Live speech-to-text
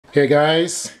Hey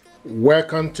guys,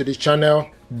 welcome to the channel.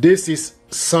 This is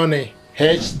Sony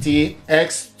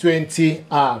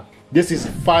S20R. This is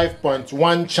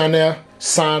 5.1 channel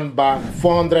soundbar,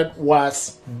 400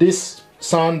 watts. This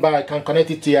soundbar can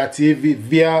connect it to your TV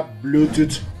via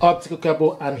Bluetooth, optical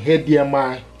cable and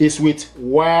HDMI. It's with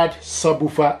wired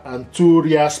subwoofer and 2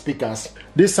 rear speakers.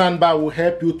 This soundbar will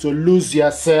help you to lose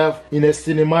yourself in a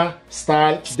cinema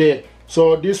style day.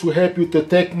 So this will help you to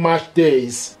take match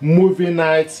days, movie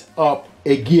nights up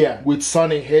a gear with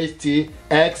Sony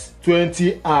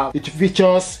S20R. It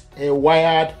features a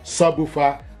wired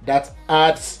subwoofer that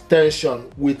adds tension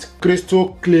with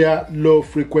crystal clear low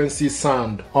frequency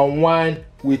sound. Unwind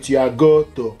with your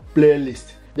go-to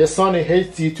playlist. The Sony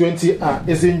S20R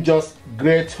isn't just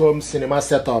great home cinema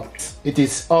setup. It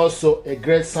is also a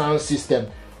great sound system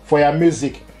for your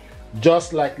music,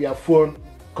 just like your phone.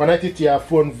 Connect it to your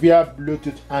phone via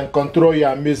Bluetooth and control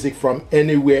your music from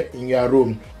anywhere in your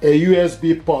room. A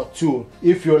USB port too,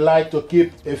 if you like to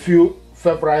keep a few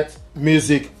favorite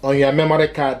music on your memory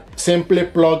card. Simply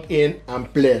plug in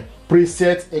and play.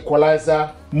 Preset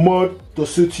equalizer mode to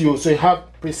suit you. So you have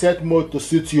preset mode to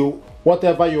suit you,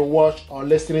 whatever you watch or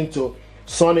listening to.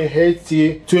 Sony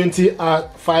S20R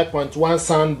 5.1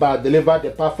 soundbar deliver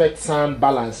the perfect sound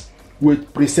balance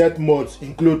with preset modes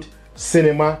include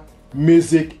cinema,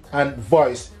 music and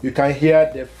voice. You can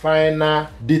hear the finer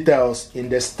details in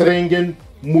the stringing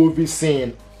movie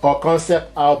scene or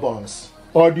concept albums.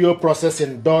 Audio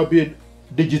processing Dolby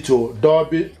Digital,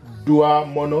 Dolby Dual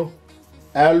Mono,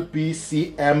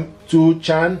 LPCM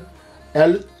 2-chan,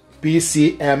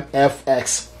 LPCM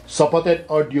FX. Supported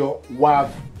audio WAV,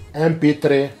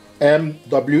 MP3,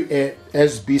 MWA,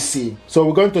 SBC. So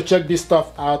we're going to check this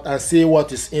stuff out and see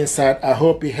what is inside. I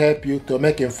hope it helps you to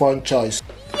make a fun choice.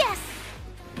 Yes!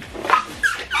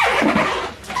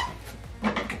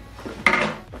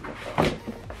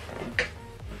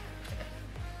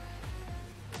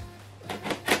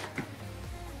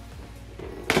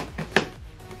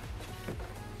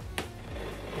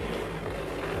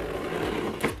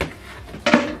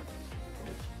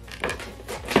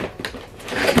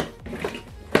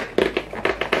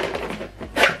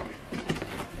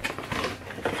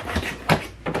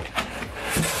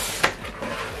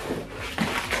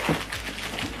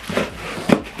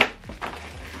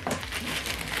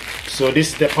 So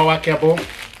this is the power cable,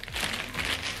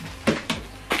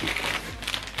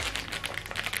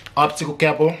 optical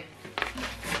cable,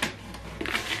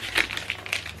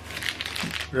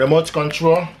 remote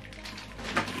control,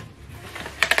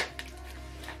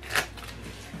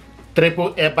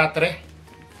 AAA battery,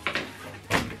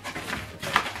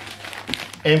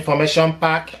 information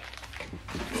pack,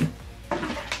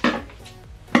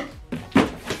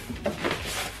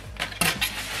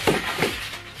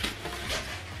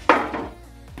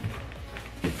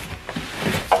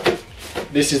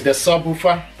 this is the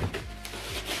subwoofer,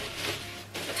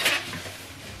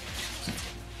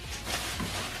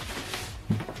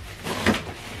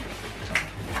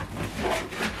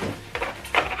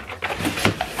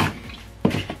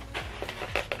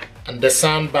 and the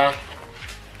soundbar.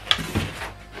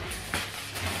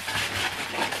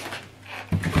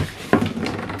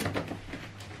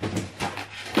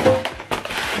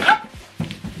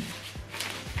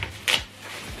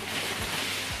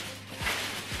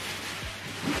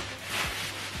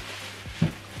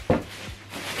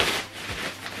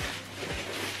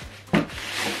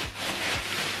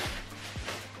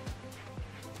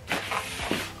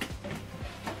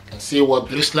 See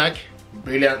what it looks like.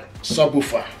 Brilliant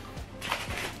subwoofer.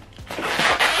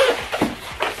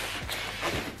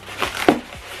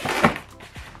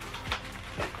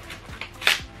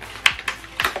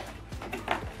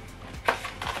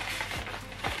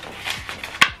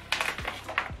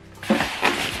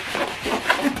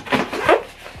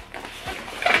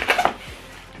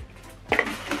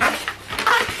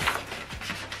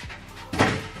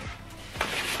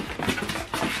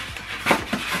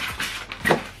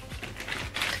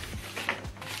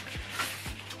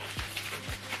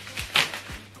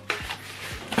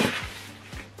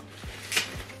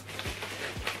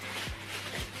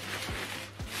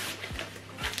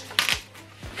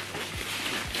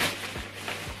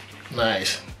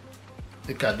 Nice.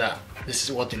 Look at that. This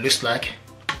is what it looks like.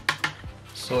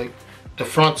 So the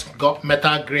front got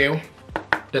metal grill,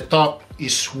 the top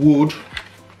is wood,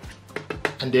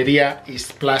 and the rear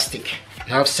is plastic.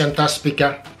 You have center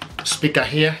speaker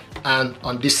here and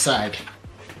on this side.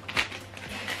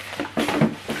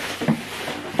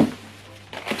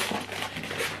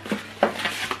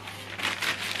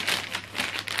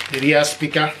 The rear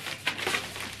speaker.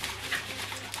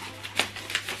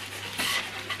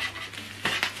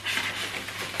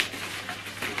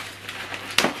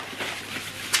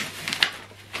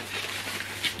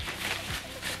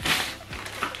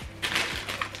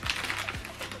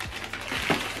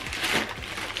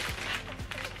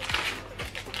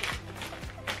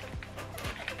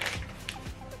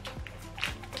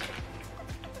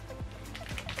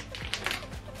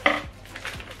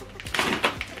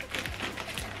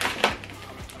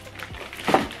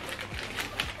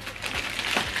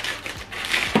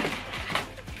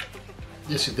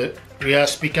 This is the rear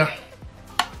speaker,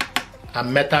 a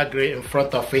metal grey in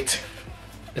front of it.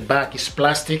 The back is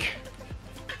plastic.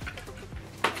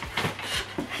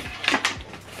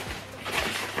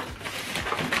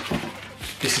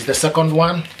 This is the second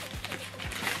one.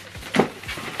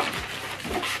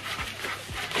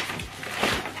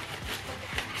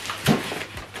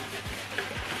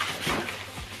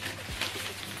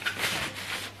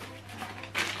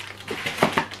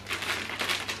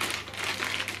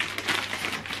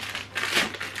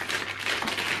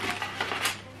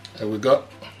 There we go.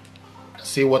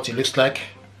 See what it looks like.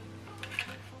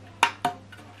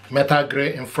 Metal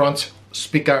grey in front.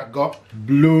 Speaker got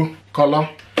blue color,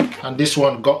 and this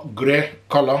one got grey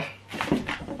color.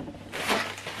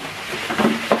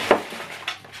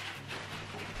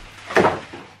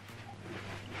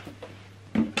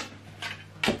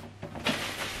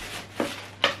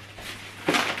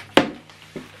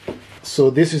 So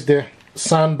this is the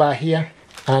soundbar here,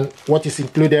 and what is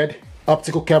included: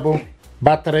 optical cable,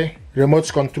 battery,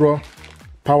 remote control,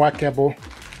 power cable,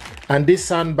 and this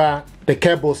soundbar, the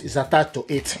cables is attached to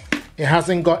it. It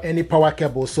hasn't got any power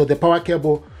cable, so the power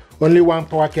cable, only one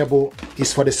power cable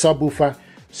is for the subwoofer.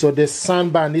 So the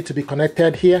soundbar needs to be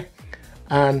connected here,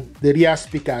 and the rear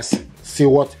speakers. See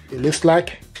what it looks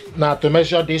like. Now to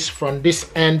measure this from this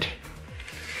end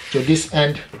to this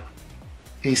end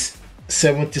is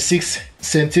 76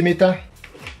 centimeter,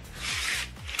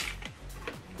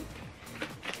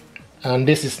 and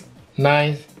this is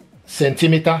 9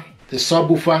 centimeter. The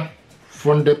subwoofer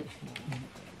from the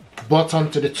bottom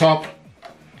to the top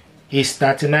is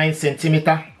 39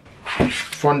 centimeter.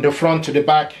 From the front to the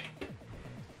back,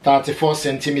 34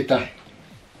 centimeter,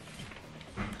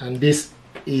 and this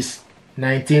is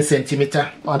 19 centimeter.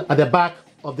 At the back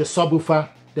of the subwoofer,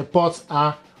 the ports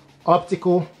are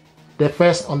optical. The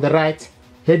first on the right,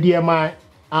 HDMI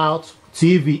out,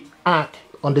 TV AUX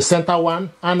on the center one,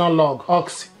 analog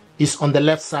AUX is on the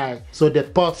left side. So the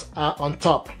ports are on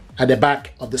top at the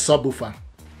back of the subwoofer.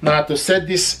 Now to set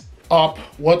this up,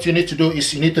 what you need to do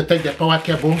is you need to take the power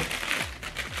cable,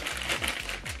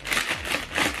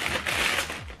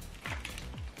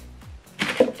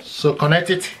 so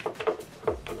connect it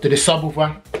to the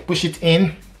subwoofer, push it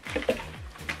in,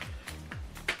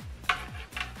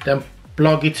 then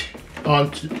plug it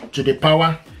on to the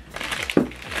power.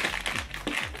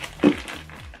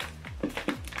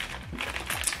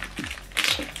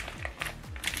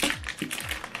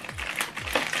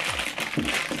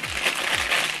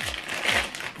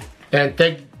 Then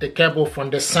take the cable from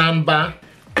the soundbar.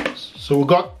 So we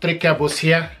got 3 cables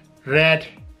here: red,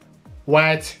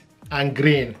 white, and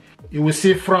green. You will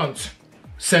see front,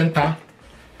 center.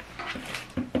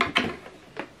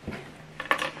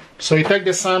 So you take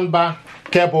the soundbar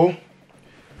cable,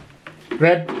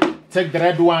 take the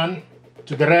red one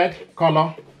to the red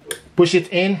color, push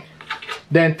it in,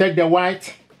 then take the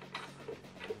white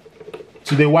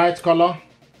to the white color,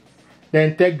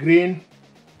 then take green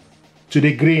to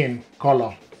the green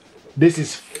color. This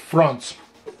is front.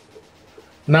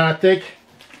 Now take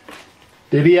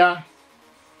the rear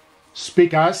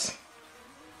speakers,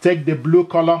 take the blue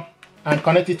color and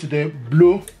connect it to the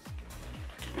blue.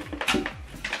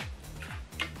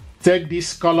 Take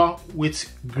this color with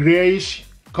grayish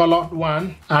colored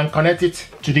one and connect it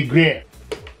to the gray,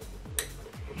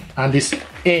 and this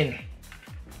in.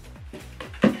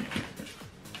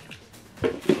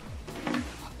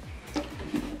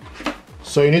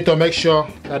 So you need to make sure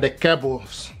that the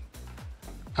cables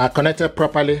are connected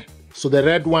properly. So the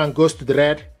red one goes to the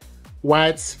red,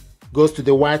 white goes to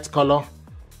the white color,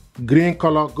 green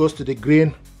color goes to the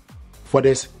green for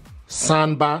this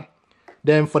soundbar.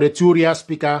 Then for the 2 rear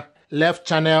speaker, left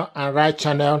channel and right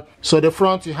channel. So the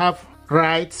front you have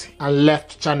right and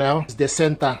left channel, is the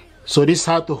center. So this is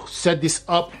how to set this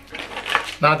up.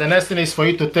 Now the next thing is for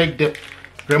you to take the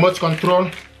remote control,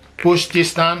 push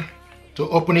this down to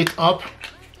open it up.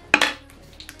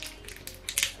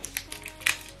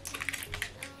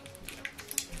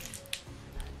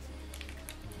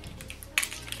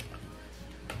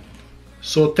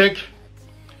 So take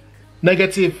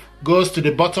negative goes to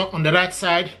the bottom on the right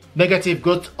side, negative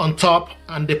goes on top,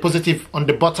 and the positive on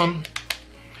the bottom.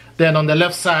 Then on the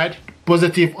left side,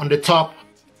 positive on the top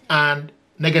and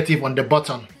negative on the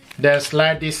bottom. Then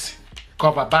slide this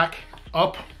cover back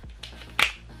up.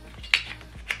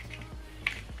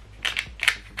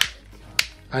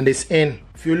 And it's in.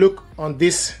 If you look on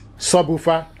this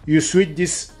subwoofer, you switch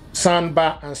this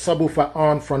soundbar and subwoofer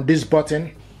on from this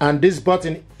button, and this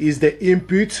button is the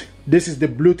input. This is the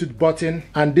Bluetooth button,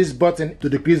 and this button to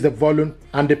decrease the volume,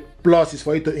 and the plus is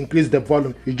for you to increase the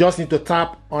volume. You just need to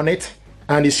tap on it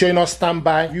and it's showing us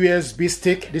standby USB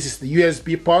stick. This is the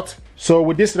USB port. So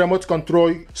with this remote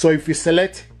control, so if you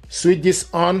select, switch this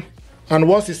on, and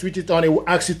once you switch it on, it will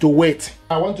ask you to wait.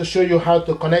 I want to show you how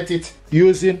to connect it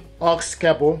using AUX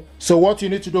cable. So what you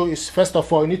need to do is, first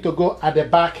of all, you need to go at the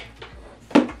back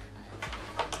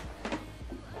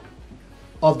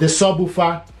of the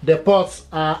subwoofer. The ports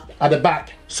are at the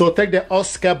back. So take the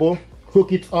AUX cable,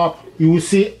 hook it up. You will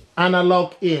see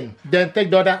analog in. Then take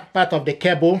the other part of the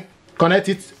cable, connect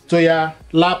it to your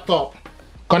laptop.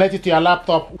 Connect it to your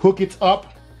laptop, hook it up,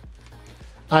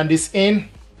 and it's in.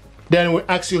 Then we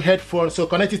ask you headphone. So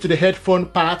connect it to the headphone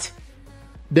part.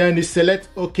 Then you select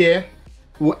OK.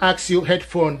 We'll ask you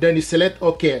headphone. Then you select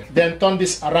OK. Then turn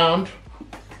this around.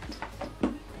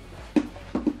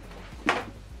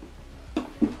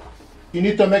 You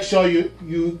need to make sure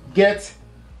you get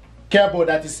cable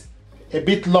that is a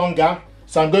bit longer.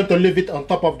 So I'm going to leave it on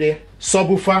top of the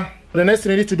subwoofer. The next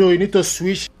thing you need to do, you need to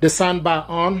switch the soundbar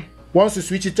on. Once you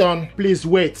switch it on, please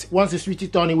wait. Once you switch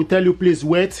it on, it will tell you please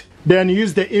wait. Then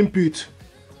use the input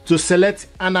to select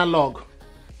analog.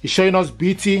 It's showing us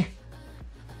BT,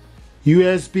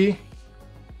 USB,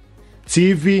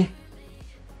 TV.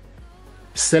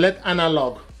 Select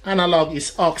analog. Analog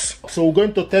is AUX. So we're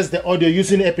going to test the audio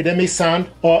using Epidemic Sound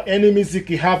or any music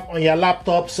you have on your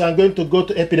laptop. So I'm going to go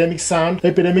to Epidemic Sound.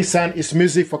 Epidemic Sound is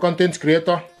music for content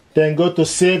creator. Then go to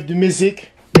save the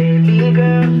music. Baby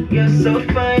girl, you're so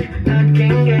fine, I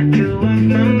can't get you off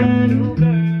my mind.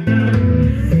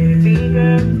 Baby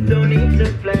girl, don't need to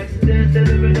flex, dance to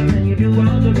the rhythm and you do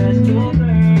all the rest. Oh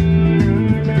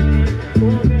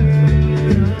girl,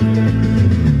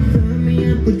 fill me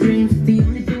up with drinks, the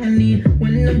only thing I need.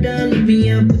 When I'm down, leave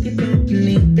me up with your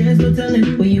company. There's no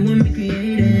telling what you want me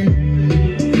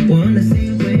creating. Wanna see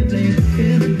you wavelength,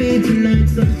 feel the beat tonight,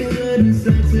 something good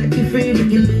inside, set you free, we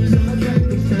can lose all track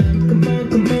of time. Come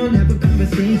on, have a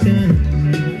conversation.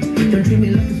 Don't treat me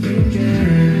like a stranger.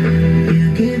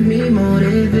 Give me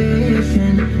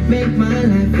motivation. Make my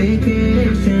life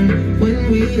vacation. When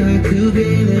we are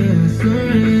together, I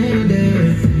surrender.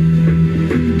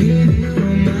 Give you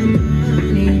all my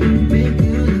money. Make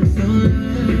you look so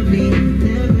lovely.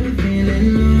 Never feeling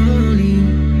lonely.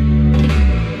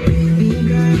 Baby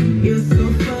girl, you're so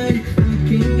fine. I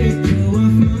can't get you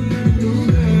off my mind. Oh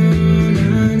girl,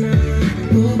 nah, nah.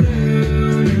 Oh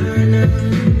girl, nah, nah.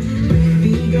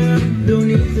 Baby girl, don't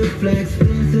need to flex.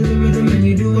 Dance to the rhythm and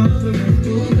you do all the rest. Oh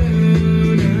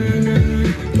girl, nah, nah.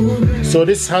 Oh girl. So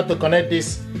this is how to connect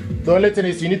this. The only thing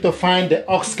is you need to find the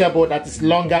AUX cable that is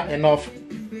longer enough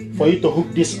for you to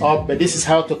hook this up. But this is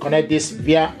how to connect this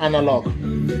via analog.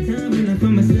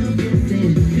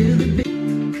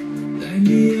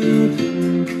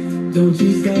 Don't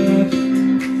you stop,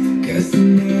 'cause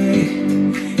tonight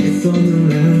it's on the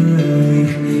line.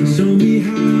 Show me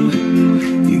how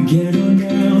you get on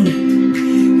down.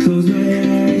 Close my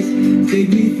eyes, take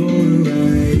me for a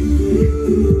ride.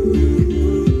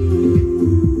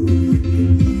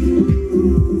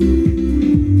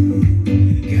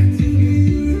 Got to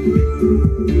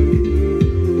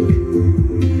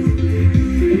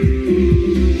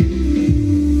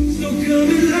so come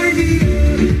and light me up.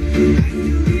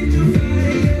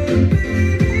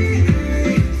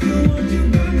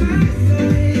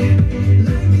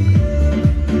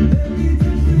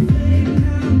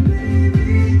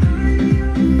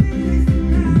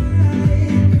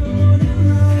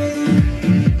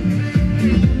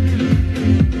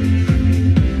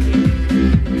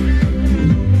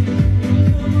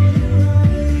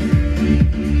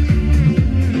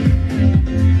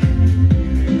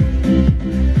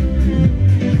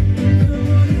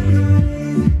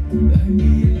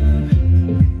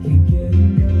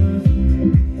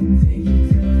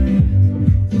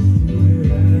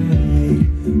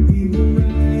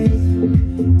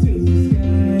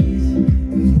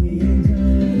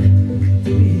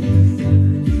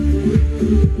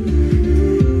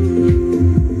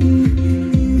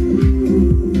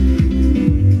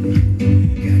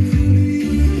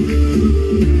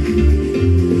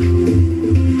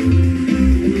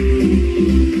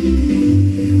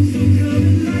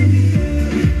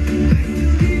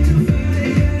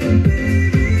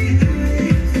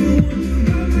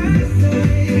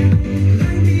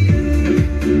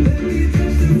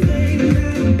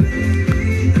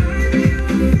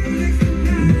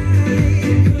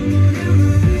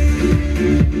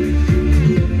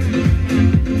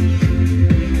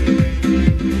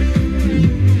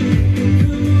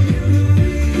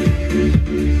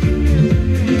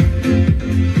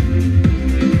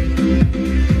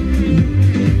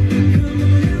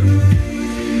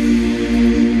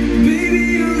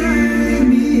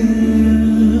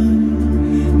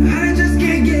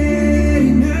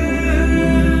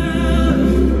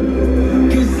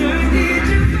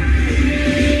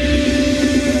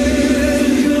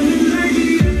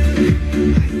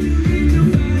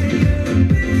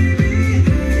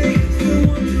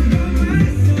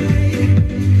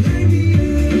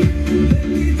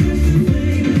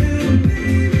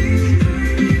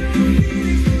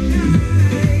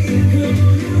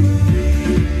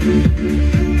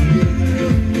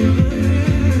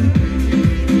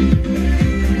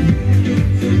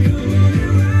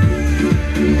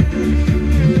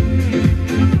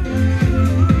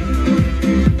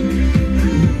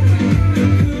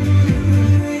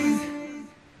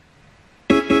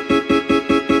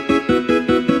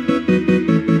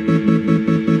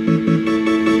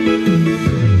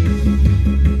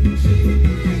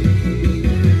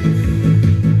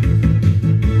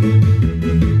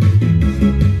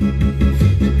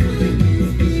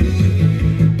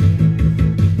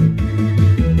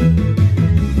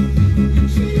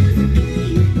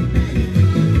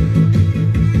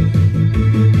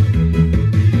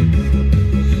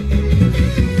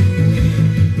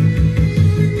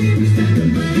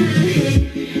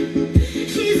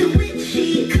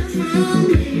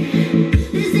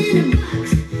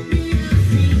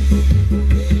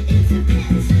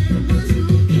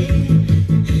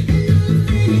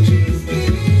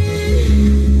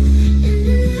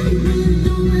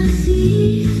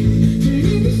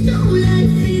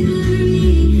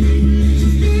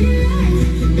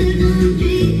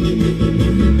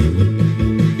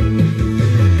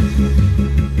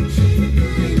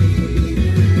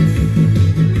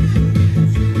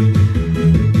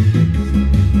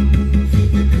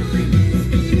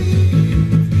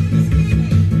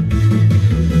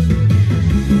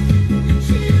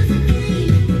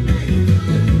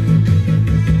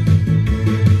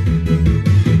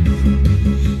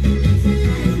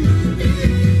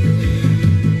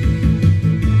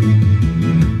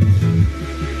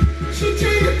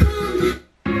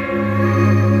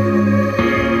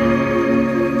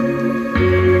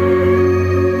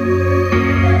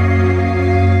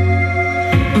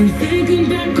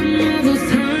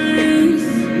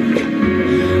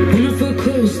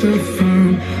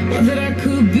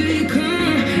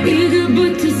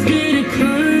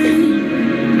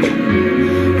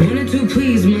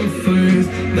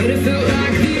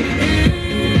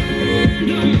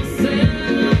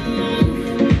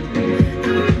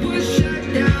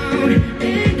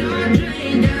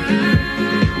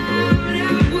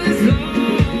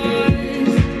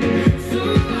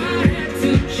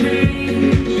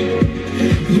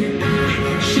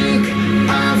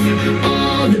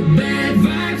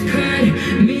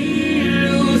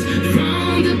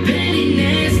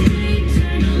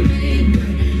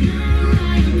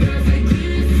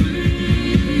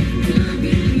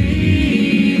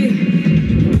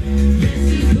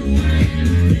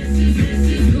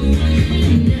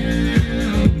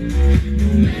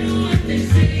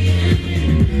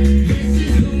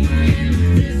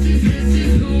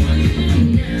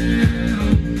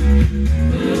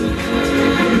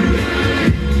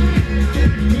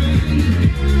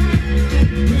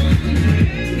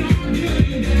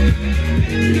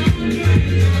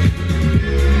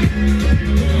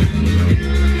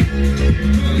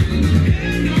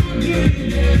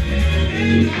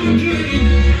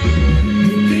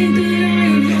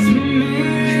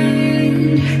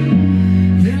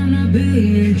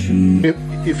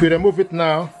 If you remove it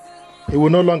now, it will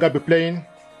no longer be playing.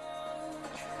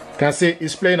 You can see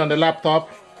it's playing on the laptop.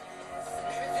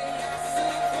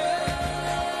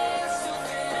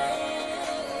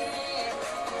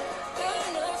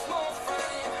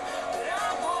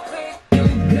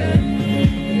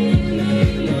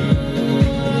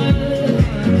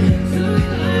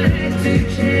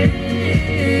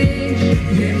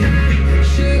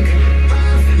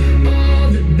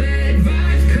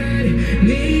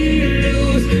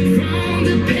 From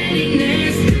the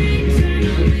pettiness, turn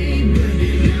on me, but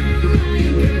now I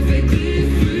am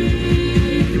perfectly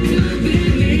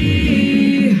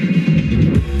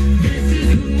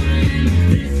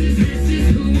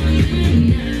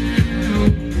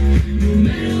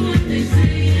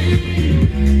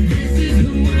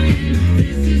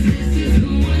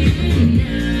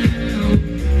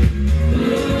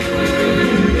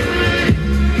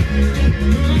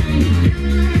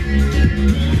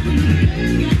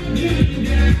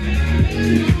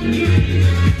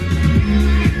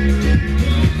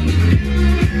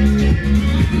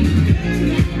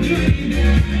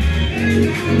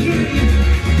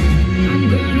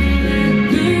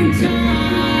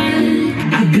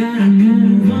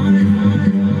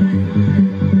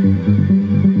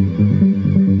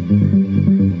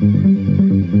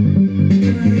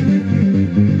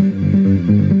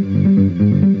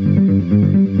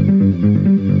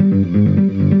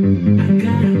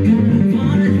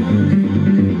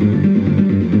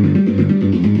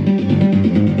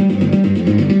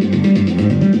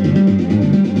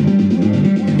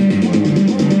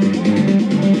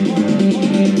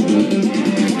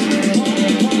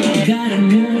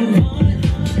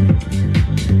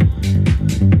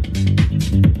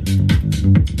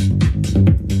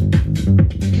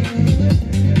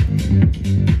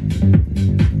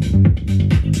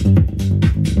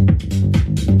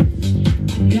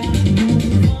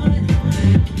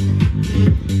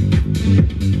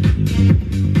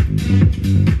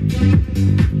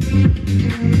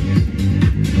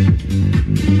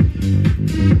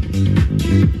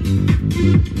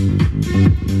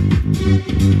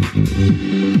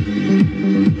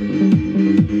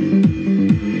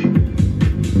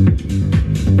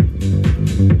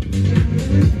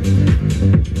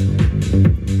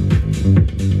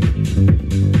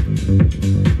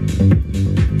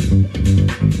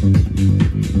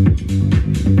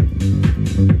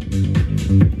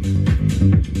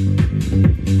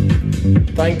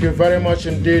you very much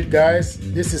indeed, guys.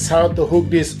 This is how to hook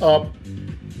this up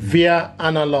via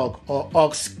analog or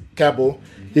aux cable.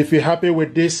 If you're happy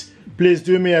with this, please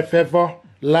do me a favor,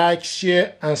 like,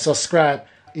 share and subscribe.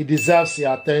 It deserves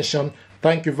your attention.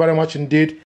 Thank you very much indeed.